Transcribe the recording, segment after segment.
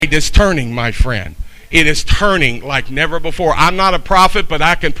tide is turning, my friend. It is turning like never before. I'm not a prophet, but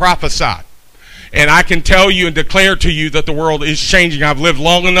I can prophesy. And I can tell you and declare to you that the world is changing. I've lived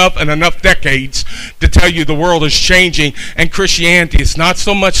long enough and enough decades to tell you the world is changing. And Christianity is not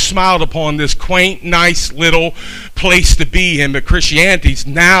so much smiled upon, this quaint, nice little place to be in, but Christianity is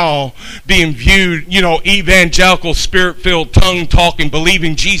now being viewed, evangelical, spirit-filled, tongue-talking,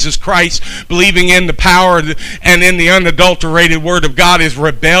 believing Jesus Christ, believing in the power and in the unadulterated Word of God is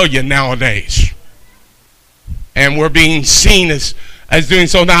rebellion nowadays. And we're being seen as doing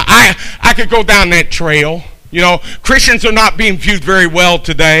so. Now, I could go down that trail. Christians are not being viewed very well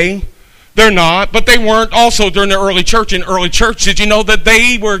today. They're not, but they weren't also during the early church. In early church, did you know that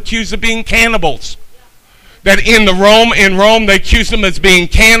they were accused of being cannibals? That in Rome, they accused them as being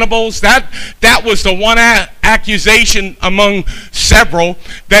cannibals. That was the one accusation among several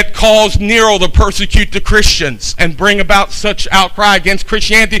that caused Nero to persecute the Christians and bring about such outcry against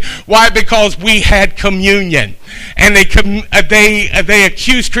Christianity. Why? Because we had communion, and they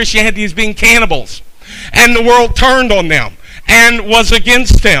accused Christianity as being cannibals, and the world turned on them and was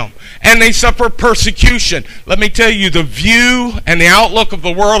against them. And they suffer persecution. Let me tell you, the view and the outlook of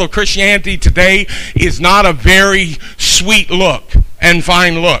the world of Christianity today is not a very sweet look and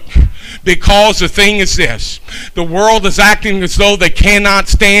fine look. Because the thing is this, the world is acting as though they cannot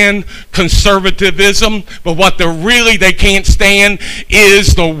stand conservatism, but what they can't stand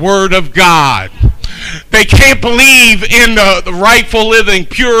is the Word of God. They can't believe in the rightful living,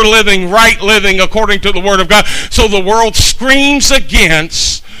 pure living, right living according to the Word of God. So the world screams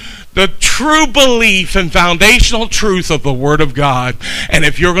against the true belief and foundational truth of the Word of God. And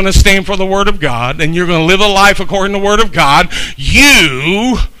if you're going to stand for the Word of God and you're going to live a life according to the Word of God,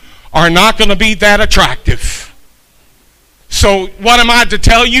 you are not going to be that attractive. So what am I to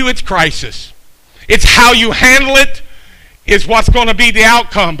tell you? It's crisis. It's how you handle it is what's going to be the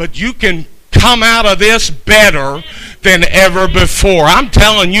outcome. But you can come out of this better than ever before. I'm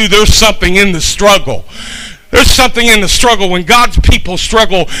telling you, there's something in the struggle. There's something in the struggle. When God's people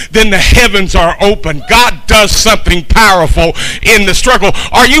struggle, then the heavens are open. God does something powerful in the struggle.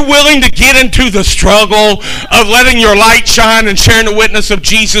 Are you willing to get into the struggle of letting your light shine and sharing the witness of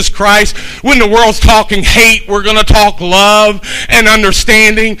Jesus Christ? When the world's talking hate, we're going to talk love and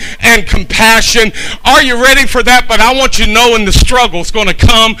understanding and compassion. Are you ready for that? But I want you to know in the struggle, it's going to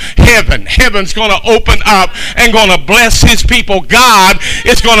come heaven. Heaven's going to open up and going to bless his people. God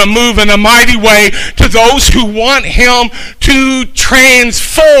is going to move in a mighty way to those who want him to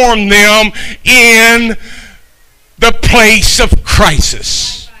transform them in the place of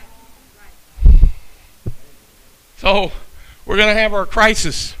crisis. So we're going to have our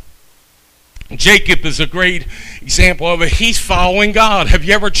crisis. Jacob is a great example of it. He's following God. Have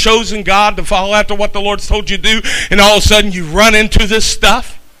you ever chosen God to follow after what the Lord's told you to do, and all of a sudden you run into this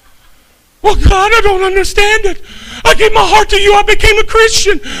stuff? Well, God, I don't understand it. I gave my heart to you. I became a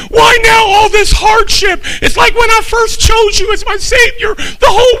Christian. Why now all this hardship? It's like when I first chose you as my Savior, the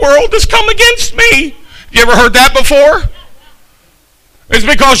whole world has come against me. You ever heard that before? It's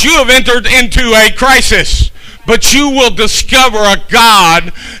because you have entered into a crisis. But you will discover a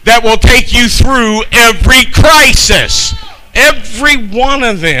God that will take you through every crisis. Every one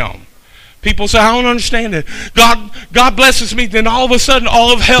of them. People say, I don't understand it. God blesses me, then all of a sudden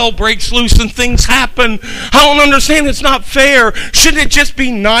all of hell breaks loose and things happen. I don't understand. It's not fair. Shouldn't it just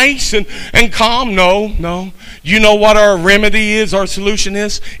be nice and calm? No. You know what our remedy is, our solution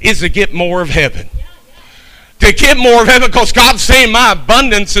is to get more of heaven. To get more of heaven, because God's saying my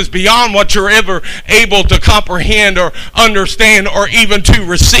abundance is beyond what you're ever able to comprehend or understand or even to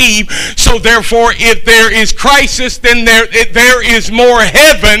receive. So therefore, if there is crisis, then there is more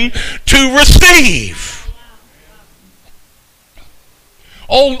heaven to receive.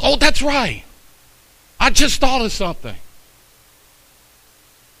 Oh, that's right. I just thought of something.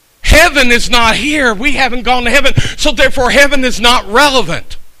 Heaven is not here. We haven't gone to heaven. So therefore, heaven is not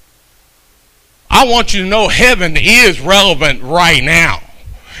relevant. I want you to know heaven is relevant right now.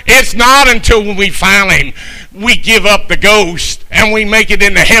 It's not until we finally give up the ghost and we make it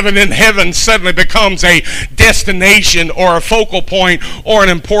into heaven, and heaven suddenly becomes a destination or a focal point or an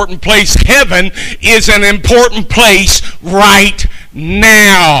important place. Heaven is an important place right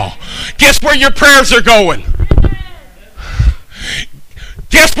now. Guess where your prayers are going?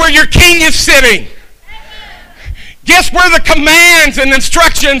 Guess where your king is sitting? Guess where the commands and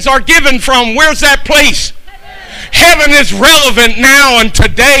instructions are given from? Where's that place? Heaven is relevant now and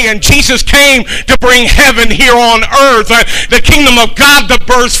today, and Jesus came to bring heaven here on earth, the kingdom of God to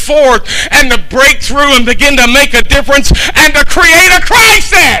burst forth and to break through and begin to make a difference and to create a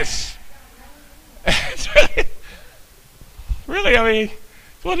crisis. Really, I mean,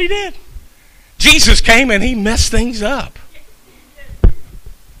 That's what he did. Jesus came and he messed things up.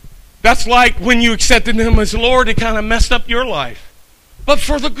 That's like when you accepted him as Lord, it kind of messed up your life. But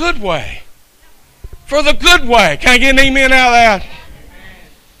for the good way. For the good way. Can I get an amen out of that?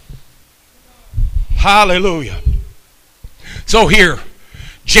 Hallelujah. So here,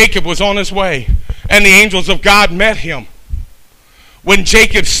 Jacob was on his way, and the angels of God met him. When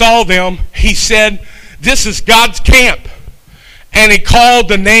Jacob saw them, he said, "This is God's camp." And he called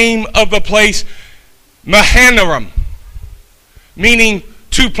the name of the place Mahanaim, meaning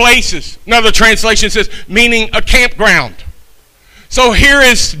two places. Another translation says, meaning a campground. So here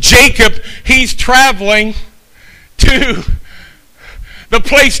is Jacob. He's traveling to the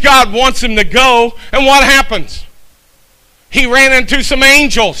place God wants him to go. And what happens? He ran into some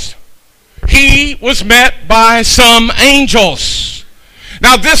angels. He was met by some angels.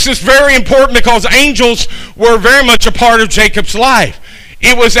 Now this is very important because angels were very much a part of Jacob's life.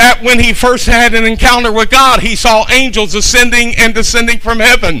 It was when he first had an encounter with God, he saw angels ascending and descending from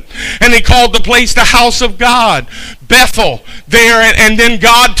heaven. And he called the place the house of God, Bethel, there. And then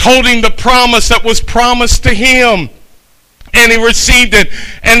God told him the promise that was promised to him. And he received it.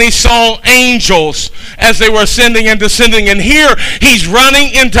 And he saw angels as they were ascending and descending. And here he's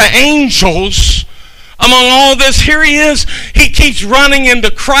running into angels. Among all this, here he is. He keeps running into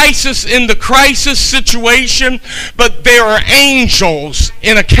crisis situation, but there are angels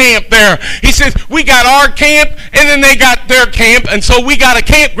in a camp there. He says, we got our camp, and then they got their camp, and so we got a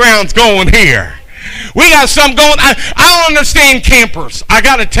campgrounds going here. We got some going. I don't understand campers. I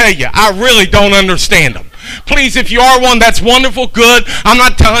got to tell you, I really don't understand them. Please, if you are one, that's wonderful, good. I'm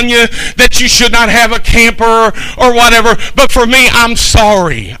not telling you that you should not have a camper or whatever. But for me, I'm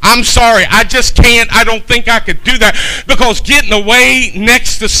sorry. I'm sorry. I just can't. I don't think I could do that. Because getting away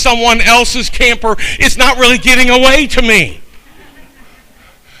next to someone else's camper is not really getting away to me.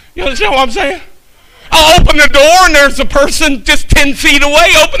 You understand what I'm saying? I'll open the door and there's a person just 10 feet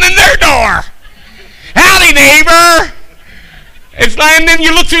away opening their door. Howdy, neighbor. It's like, and then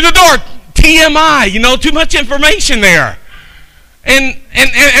you look through the door. TMI, too much information there. And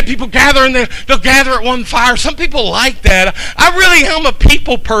people gather and they'll gather at one fire. Some people like that. I really am a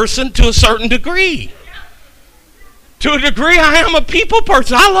people person to a certain degree. To a degree, I am a people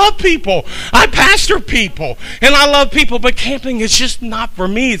person. I love people. I pastor people. And I love people. But camping is just not for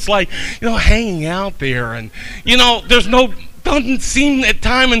me. It's like, hanging out there. And, there's doesn't seem at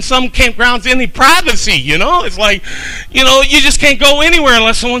time in some campgrounds any privacy, It's like, you just can't go anywhere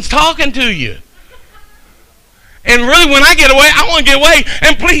unless someone's talking to you. And really, when I get away, I want to get away.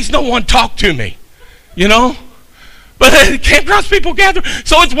 And please, no one talk to me, But campgrounds, people gather.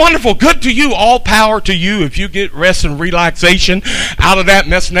 So it's wonderful. Good to you. All power to you if you get rest and relaxation out of that,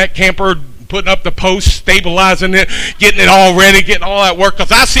 messing that camper, putting up the posts, stabilizing it, getting it all ready, getting all that work.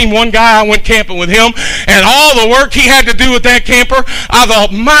 Because I seen one guy, I went camping with him, and all the work he had to do with that camper, I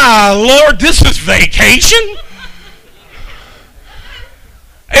thought, my Lord, this is vacation?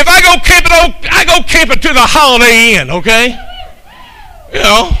 If I go camping, I go camping to the Holiday Inn, okay?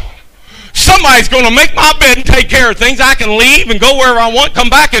 Somebody's going to make my bed and take care of things. I can leave and go wherever I want, come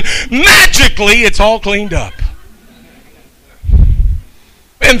back, and magically it's all cleaned up.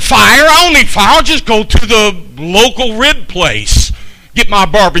 And fire, I don't need fire. I'll just go to the local rib place, get my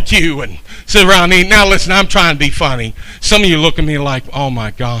barbecue, and sit around and eat. Now, listen, I'm trying to be funny. Some of you look at me like, oh,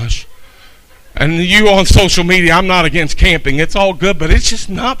 my gosh. And you on social media, I'm not against camping. It's all good, but it's just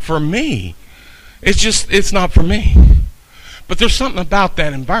not for me. It's not for me. But there's something about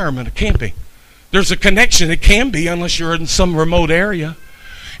that environment of camping. There's a connection. It can be unless you're in some remote area.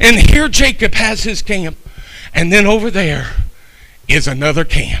 And here Jacob has his camp. And then over there is another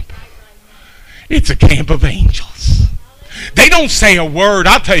camp. It's a camp of angels. They don't say a word.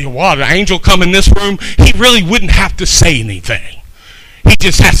 I'll tell you what, an angel come in this room, he really wouldn't have to say anything. He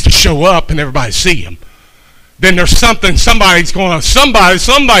just has to show up and everybody see him. Then there's somebody's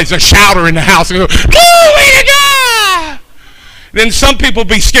a shouter in the house and go, glory to God! Then some people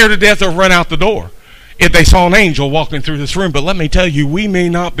be scared to death or run out the door if they saw an angel walking through this room. But let me tell you, we may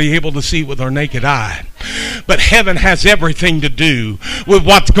not be able to see with our naked eye. But heaven has everything to do with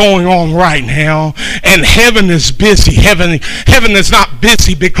what's going on right now. And heaven is busy. Heaven is not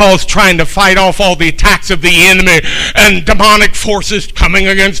busy because trying to fight off all the attacks of the enemy and demonic forces coming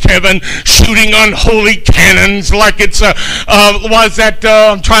against heaven, shooting unholy cannons like it's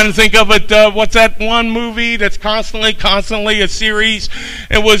I'm trying to think of it. What's that one movie that's constantly a series?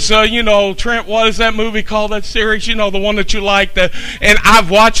 It was, Trent, what is that movie called, that series? The one that you like. And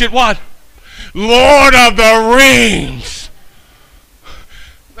I've watched it, what? Lord of the Rings.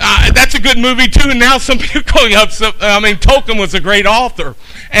 That's a good movie too. And now some people call you up. Tolkien was a great author,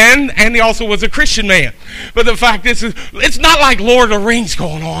 and he also was a Christian man. But the fact is, it's not like Lord of the Rings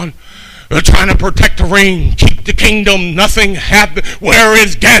going on. They're trying to protect the ring, keep the kingdom. Nothing happened. Where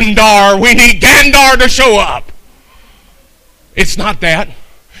is Gandalf? We need Gandalf to show up. It's not that.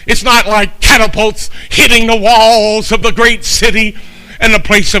 It's not like catapults hitting the walls of the great city and the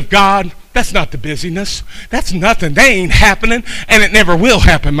place of God. That's not the busyness. That's nothing. That ain't happening, and it never will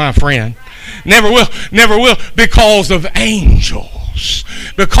happen, my friend. Never will. Never will, because of angels,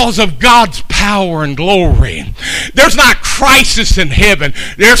 because of God's power and glory. There's not crisis in heaven.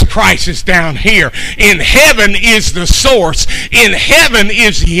 There's crisis down here. In heaven is the source. In heaven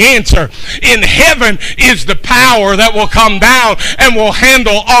is the answer. In heaven is the power that will come down and will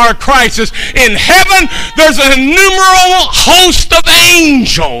handle our crisis. In heaven, there's an innumerable host of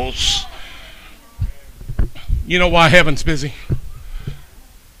angels. You know why heaven's busy?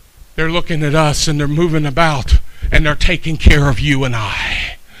 They're looking at us and they're moving about and they're taking care of you and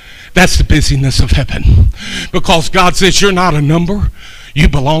I. That's the busyness of heaven. Because God says, you're not a number. You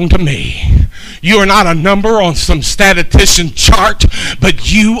belong to me. You are not a number on some statistician chart,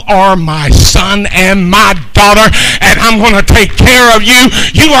 but you are my son and my daughter, and I'm going to take care of you.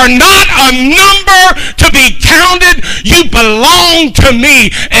 You are not a number to be counted. You belong to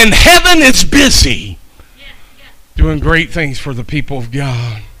me, and heaven is busy doing great things for the people of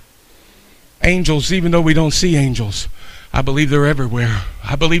God. Angels, even though we don't see angels, I believe they're everywhere.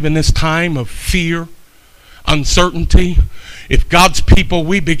 I believe in this time of fear, uncertainty, if God's people,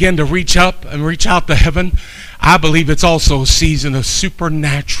 we begin to reach up and reach out to heaven, I believe it's also a season of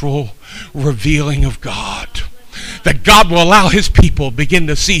supernatural revealing of God. That God will allow his people begin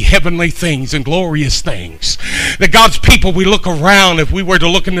to see heavenly things and glorious things. That God's people, we look around, if we were to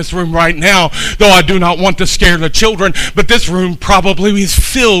look in this room right now, though I do not want to scare the children, but this room probably is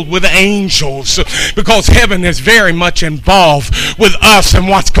filled with angels, because heaven is very much involved with us and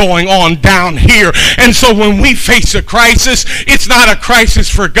what's going on down here. And so when we face a crisis, it's not a crisis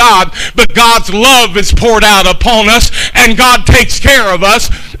for God, but God's love is poured out upon us, and God takes care of us,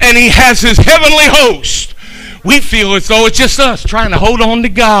 and he has his heavenly host. We feel as though it's just us trying to hold on to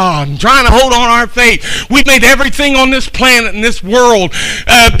God and trying to hold on our faith. We've made everything on this planet and this world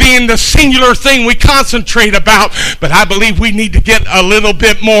being the singular thing we concentrate about. But I believe we need to get a little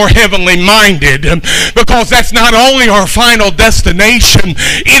bit more heavenly minded, because that's not only our final destination,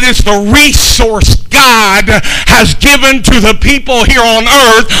 it is the resource God has given to the people here on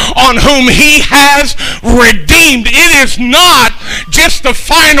earth on whom he has redeemed. It is not just the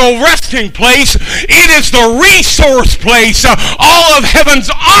final resting place. It is the resource place. All of heaven's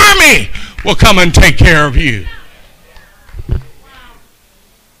army will come and take care of you.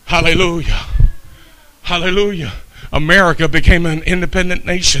 Hallelujah. Hallelujah. America became an independent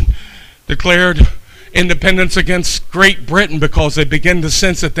nation, declared independence against Great Britain, because they began to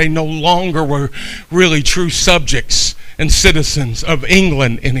sense that they no longer were really true subjects and citizens of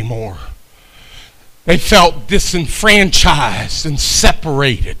England anymore. They felt disenfranchised and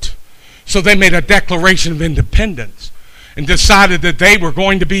separated. So they made a declaration of independence and decided that we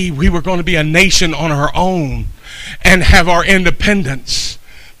were going to be a nation on our own and have our independence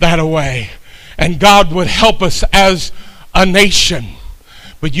that way. And God would help us as a nation.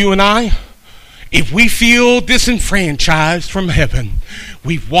 But you and I, if we feel disenfranchised from heaven,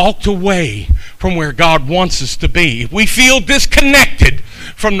 we've walked away from where God wants us to be. If we feel disconnected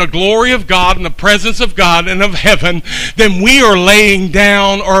from the glory of God and the presence of God and of heaven, then we are laying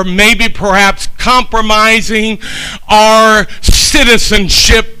down, or maybe perhaps compromising, our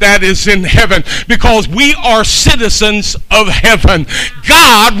citizenship that is in heaven, because we are citizens of heaven.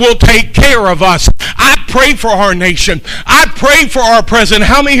 God will take care of us. I pray for our nation. I pray for our president.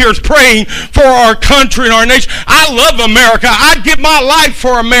 How many here is praying for our country and our nation? I love America. I'd give my life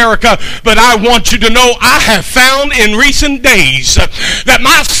for America, but I want you to know I have found in recent days that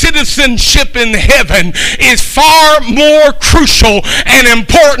my citizenship in heaven is far more crucial and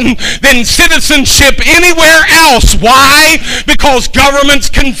important than citizenship anywhere else. Why? Because governments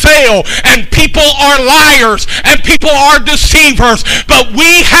can fail, and people are liars, and people are deceivers, but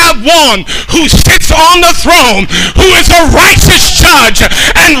we have one who sits on the throne, who is a righteous judge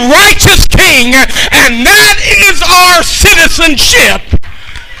and righteous king, and that is our citizenship,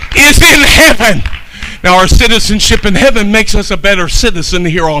 is in heaven. Now, our citizenship in heaven makes us a better citizen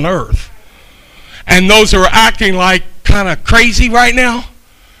here on earth. And those who are acting like kind of crazy right now,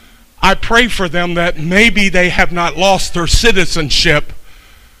 I pray for them that maybe they have not lost their citizenship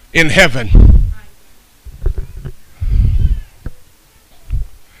in heaven.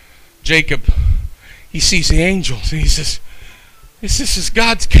 Jacob, he sees the angels and he says, This is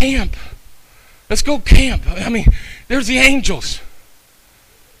God's camp. Let's go camp. I mean, there's the angels.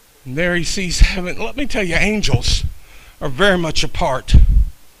 And there he sees heaven. Let me tell you, angels are very much apart.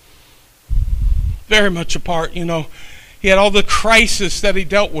 Very much apart. You know, he had all the crisis that he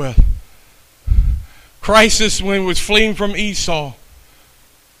dealt with. Crisis when he was fleeing from Esau.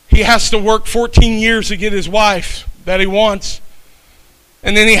 He has to work 14 years to get his wife that he wants.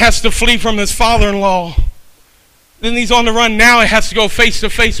 And then he has to flee from his father-in-law. Then he's on the run. Now he has to go face to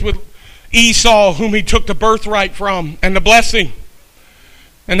face with Esau, whom he took the birthright from and the blessing.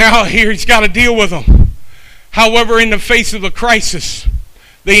 And now here he's got to deal with them. However, in the face of the crisis,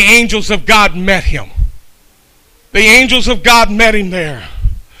 the angels of God met him. The angels of God met him there.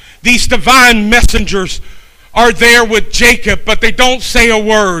 These divine messengers are there with Jacob, but they don't say a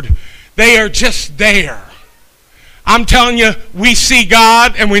word. They are just there. I'm telling you, we see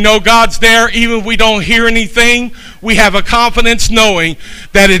God and we know God's there. Even if we don't hear anything, we have a confidence knowing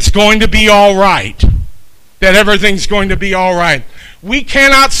that it's going to be all right. That everything's going to be all right. We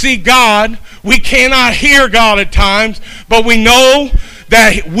cannot see God. We cannot hear God at times, but we know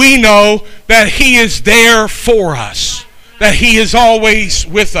that He is there for us. That He is always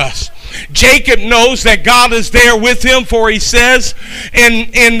with us. Jacob knows that God is there with him, for he says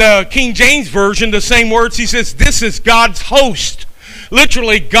in the King James Version, the same words, he says, this is God's host.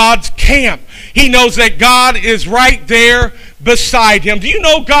 Literally, God's camp. He knows that God is right there beside him. Do you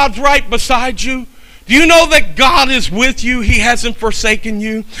know God's right beside you? Do you know that God is with you? He hasn't forsaken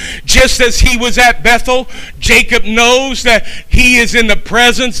you. Just as he was at Bethel, Jacob knows that he is in the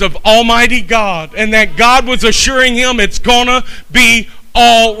presence of Almighty God, and that God was assuring him it's going to be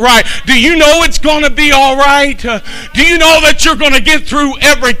all right. Do you know it's going to be all right? Do you know that you're going to get through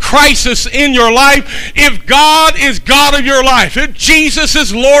every crisis in your life? If God is God of your life, if Jesus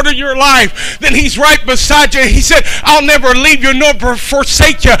is Lord of your life, then He's right beside you. He said, I'll never leave you nor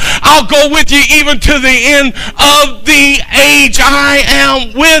forsake you. I'll go with you even to the end of the age. I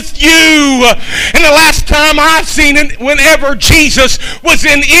am with you. And the last time I've seen it, whenever Jesus was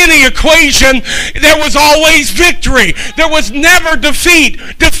in any equation, there was always victory. There was never defeat.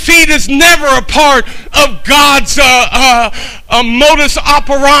 Defeat is never a part of God's modus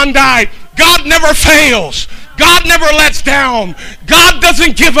operandi. God never fails. God never lets down. God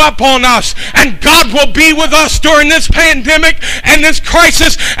doesn't give up on us. And God will be with us during this pandemic and this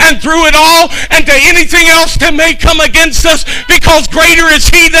crisis and through it all and to anything else that may come against us, because greater is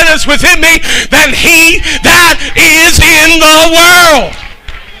He that is within me than he that is in the world.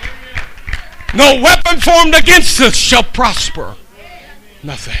 No weapon formed against us shall prosper.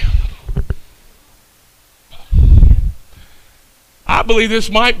 Nothing. I believe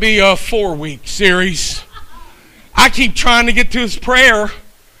this might be a 4-week series. I keep trying to get to His prayer,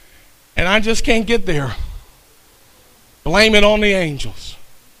 and I just can't get there. Blame it on the angels.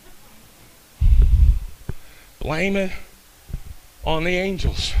 Blame it on the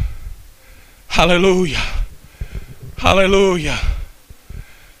angels. Hallelujah. Hallelujah.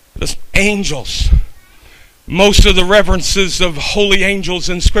 The angels. Most of the references of holy angels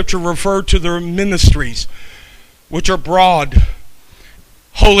in Scripture refer to their ministries, which are broad.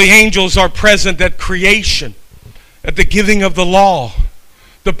 Holy angels are present at creation, at the giving of the law,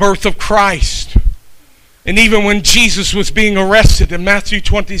 the birth of Christ. And even when Jesus was being arrested in Matthew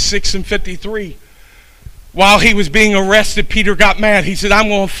 26 and 53, while He was being arrested, Peter got mad. He said, I'm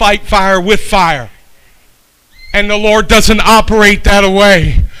going to fight fire with fire. And the Lord doesn't operate that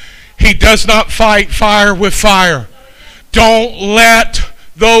way. He does not fight fire with fire. Don't let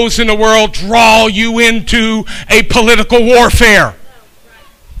those in the world draw you into a political warfare.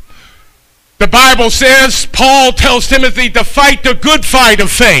 The Bible says, Paul tells Timothy to fight the good fight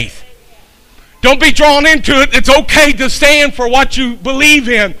of faith. Don't be drawn into it. It's okay to stand for what you believe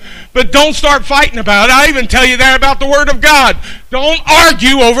in, but don't start fighting about it. I even tell you that about the Word of God. Don't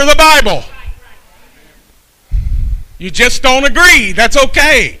argue over the Bible. You just don't agree. That's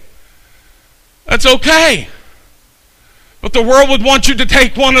okay. That's okay. But the world would want you to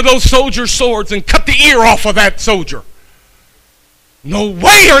take one of those soldiers' swords and cut the ear off of that soldier. No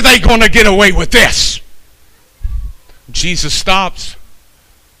way are they going to get away with this. Jesus stops.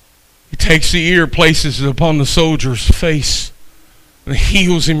 He takes the ear, places it upon the soldier's face, and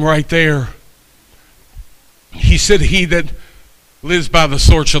heals him right there. He said, he that lives by the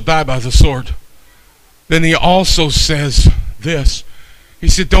sword shall die by the sword. Then he also says this. He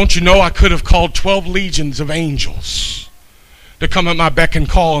said, don't you know I could have called 12 legions of angels to come at my beck and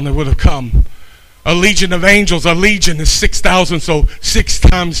call, and they would have come. A legion of angels, a legion is 6,000, so 6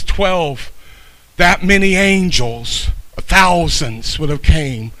 times 12. That many angels, thousands would have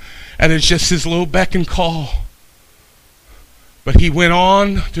came. And it's just His little beck and call. But he went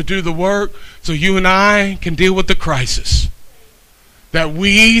on to do the work so you and I can deal with the crisis. That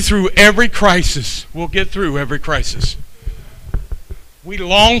we, through every crisis, will get through every crisis. We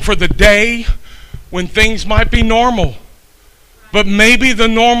long for the day when things might be normal. But maybe the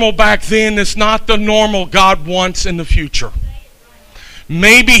normal back then is not the normal God wants in the future.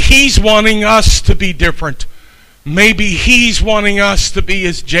 Maybe he's wanting us to be different. Maybe he's wanting us to be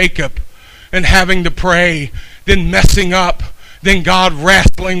as Jacob and having to pray, then messing up, then God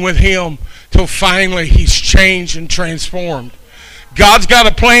wrestling with him till finally he's changed and transformed. God's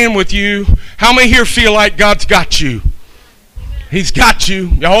got a plan with you. How many here feel like God's got you? He's got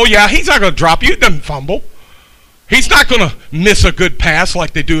you. Oh yeah, he's not going to drop you. He doesn't fumble. He's not going to miss a good pass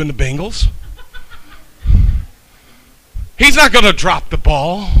like they do in the Bengals. He's not going to drop the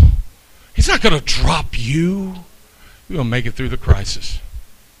ball. He's not going to drop you. You're going to make it through the crisis.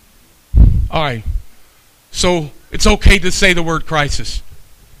 All right. So it's okay to say the word crisis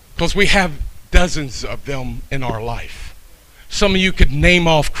because we have dozens of them in our life. Some of you could name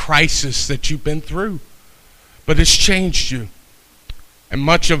off crisis that you've been through, but it's changed you, and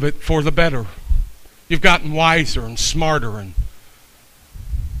much of it for the better. You've gotten wiser and smarter, and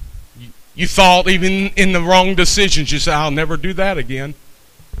you thought even in the wrong decisions, you said, I'll never do that again.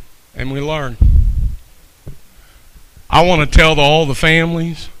 And we learn. I want to tell all the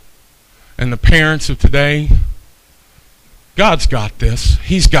families and the parents of today, God's got this.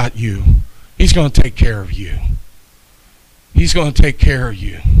 He's got you. He's going to take care of you. He's going to take care of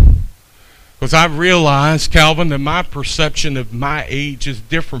you. Because I've realized, Calvin, that my perception of my age is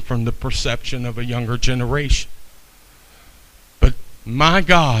different from the perception of a younger generation. But my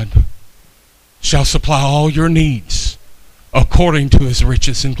God shall supply all your needs according to his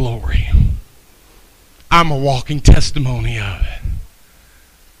riches and glory. I'm a walking testimony of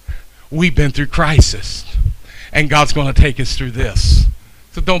it. We've been through crisis, and God's going to take us through this.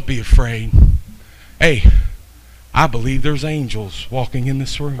 So don't be afraid. Hey, I believe there's angels walking in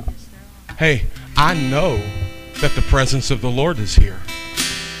this room. Hey, I know that the presence of the Lord is here.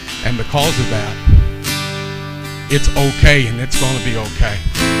 And because of that, it's okay and it's going to be okay.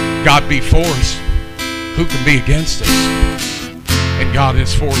 God be for us. Who can be against us? And God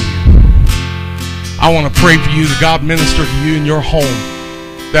is for you. I want to pray for you that God minister to you in your home.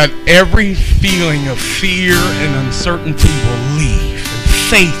 That every feeling of fear and uncertainty will leave. And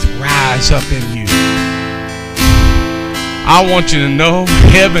faith rise up in you. I want you to know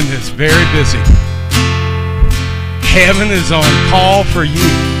heaven is very busy. Heaven is on call for you.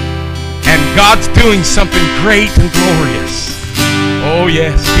 And God's doing something great and glorious. Oh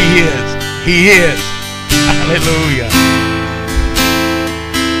yes, he is. He is. Hallelujah.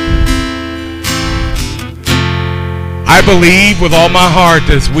 I believe with all my heart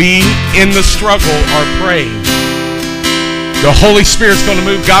as we in the struggle are praying, the Holy Spirit's going to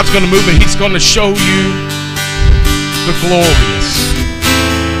move. God's going to move, and he's going to show you the glorious.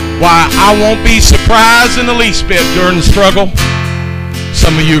 Why, I won't be surprised in the least bit during the struggle.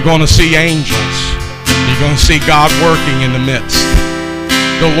 Some of you are going to see angels. You're going to see God working in the midst.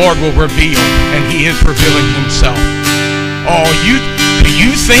 The Lord will reveal, and he is revealing himself. Oh, do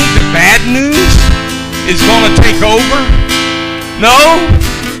you think the bad news is going to take over? No.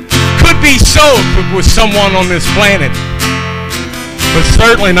 Could be so with someone on this planet, but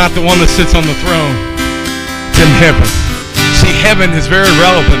certainly not the one that sits on the throne. In heaven. See, heaven is very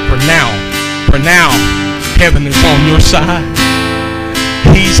relevant for now. For now, heaven is on your side.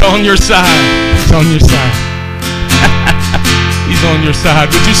 He's on your side. He's on your side. He's on your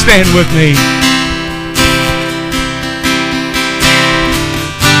side. Would you stand with me?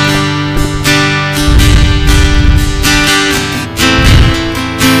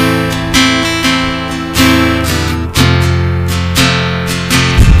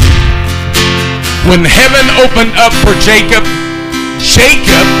 When heaven opened up for Jacob,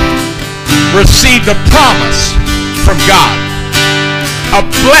 Jacob received a promise from God, a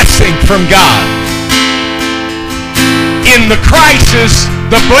blessing from God. In the crisis,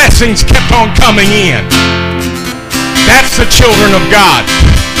 the blessings kept on coming in. That's the children of God.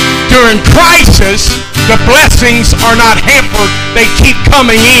 During crisis, the blessings are not hampered. They keep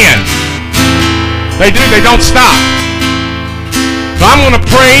coming in. They do. They don't stop. I'm going to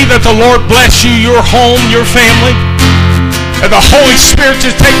pray that the Lord bless you, your home, your family, and the Holy Spirit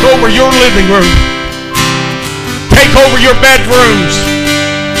just take over your living room, take over your bedrooms,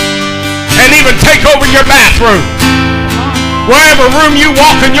 and even take over your bathroom. Wherever room you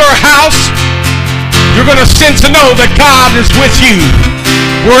walk in your house, you're going to sense to know that God is with you.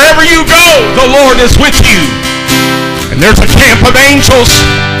 Wherever you go, the Lord is with you. And there's a camp of angels,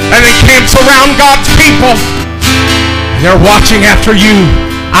 and it camps around God's people. They're watching after you.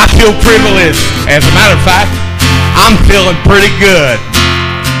 I feel privileged. As a matter of fact, I'm feeling pretty good.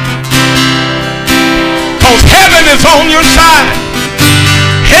 Because heaven is on your side.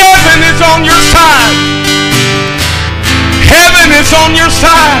 Heaven is on your side. Heaven is on your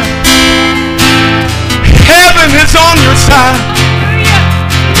side. Heaven is on your side.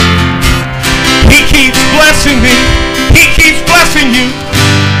 He keeps blessing me. He keeps blessing you.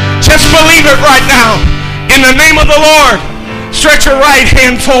 Just believe it right now. In the name of the Lord, stretch your right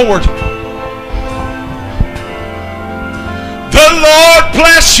hand forward. The Lord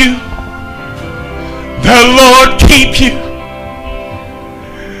bless you. The Lord keep you.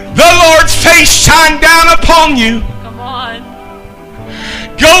 The Lord's face shine down upon you. Come on.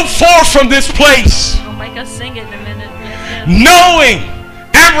 Go forth from this place. Don't make us sing it in a minute. Yes, yes. Knowing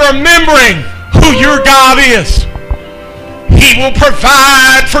and remembering who your God is. He will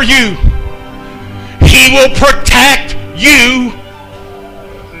provide for you. He will protect you.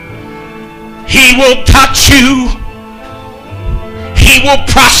 He will touch you. He will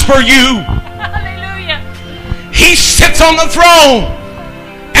prosper you. Hallelujah. He sits on the throne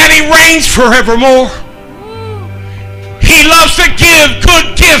and he reigns forevermore. He loves to give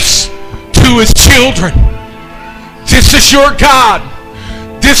good gifts to his children. This is your God.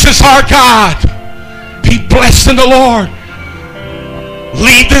 This is our God. Be blessed in the Lord.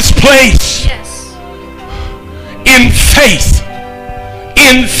 Leave this place. Yes. In faith.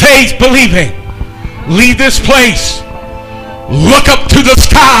 In faith believing. Leave this place. Look up to the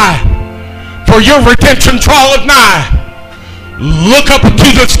sky, for your redemption draweth nigh. Look up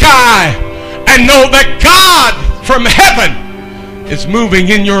to the sky and know that God from heaven is moving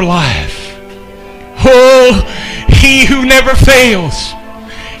in your life. Oh, he who never fails.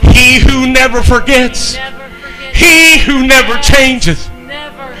 He who never forgets. He who never changes.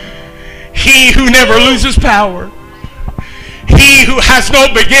 He who never loses power. He who has no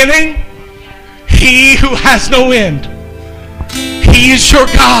beginning. He who has no end. He is your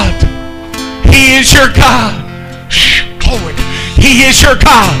God. He is your God. Glory. He is your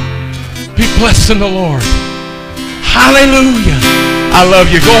God. Be blessed in the Lord. Hallelujah. I love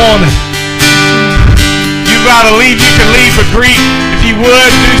you. Go on. You got to leave. You can leave, but greet, if you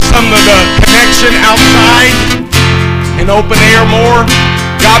would, do some of the connection outside in open air more.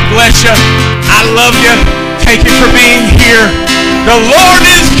 God bless you. I love you. Thank you for being here. The Lord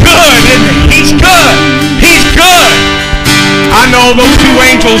is good, isn't he? He's good. He's good. I know those two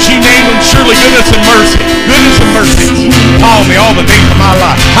angels, you name them, surely goodness and mercy. Goodness and mercy. Follow me all the days of my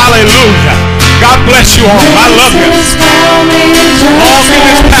life. Hallelujah. God bless you all. I love you. Walk in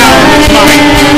his power and his might.